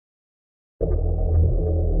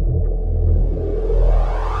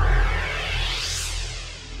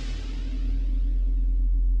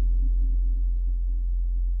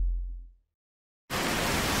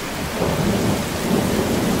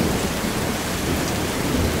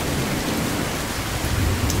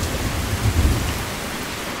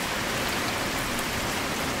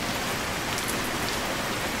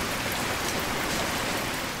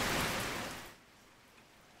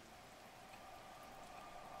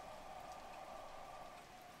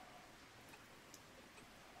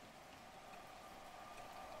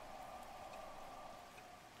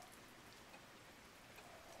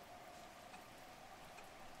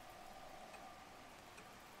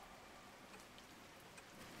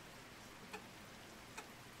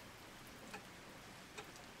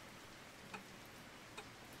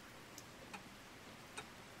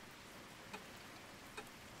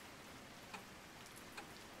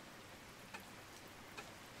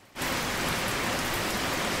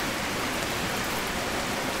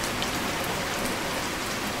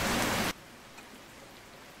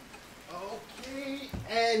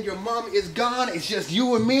And your mom is gone. It's just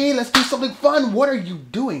you and me. Let's do something fun. What are you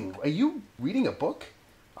doing? Are you reading a book?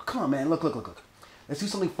 Oh, come on, man. Look. Let's do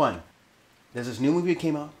something fun. There's this new movie that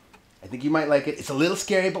came out. I think you might like it. It's a little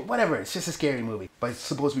scary, but whatever. It's just a scary movie. But it's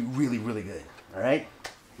supposed to be really, really good. All right?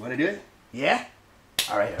 You want to do it? Yeah?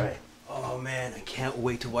 All right. Oh man, I can't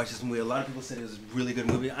wait to watch this movie. A lot of people said it was a really good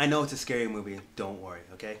movie. I know it's a scary movie. Don't worry,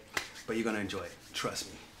 okay? But you're going to enjoy it. Trust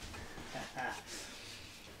me.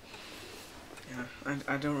 Yeah,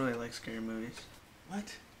 I don't really like scary movies.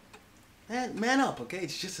 What? Man up, okay?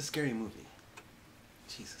 It's just a scary movie.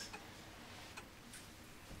 Jesus.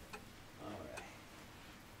 Alright.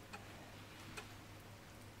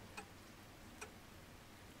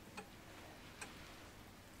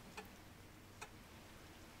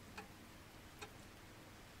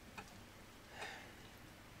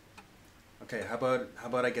 Okay, how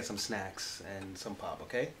about I get some snacks and some pop,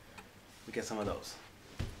 okay? We get some of those.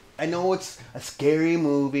 I know it's a scary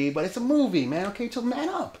movie, but it's a movie, man. Okay, so man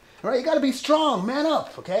up. All right, you gotta be strong. Man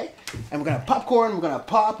up, okay? And we're gonna have popcorn, we're gonna have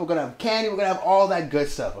pop, we're gonna have candy, we're gonna have all that good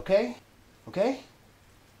stuff, okay? Okay?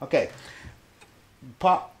 Okay.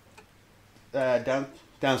 Pop.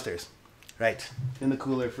 Downstairs. Right. In the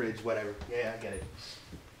cooler, fridge, whatever. Yeah, I get it.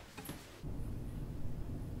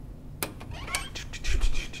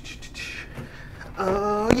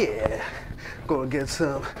 Oh yeah. Gonna get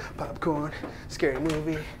some popcorn. Scary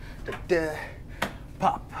movie. Da-da.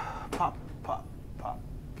 Pop.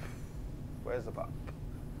 Where's the pop?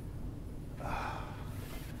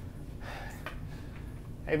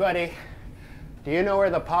 Hey buddy, do you know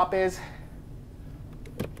where the pop is?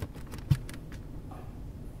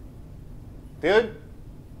 Dude?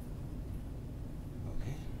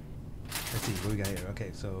 Okay. Let's see, what we got here?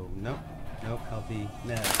 Okay, so nope, healthy,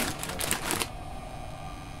 no.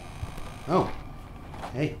 Oh,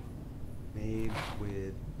 hey, made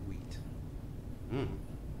with wheat.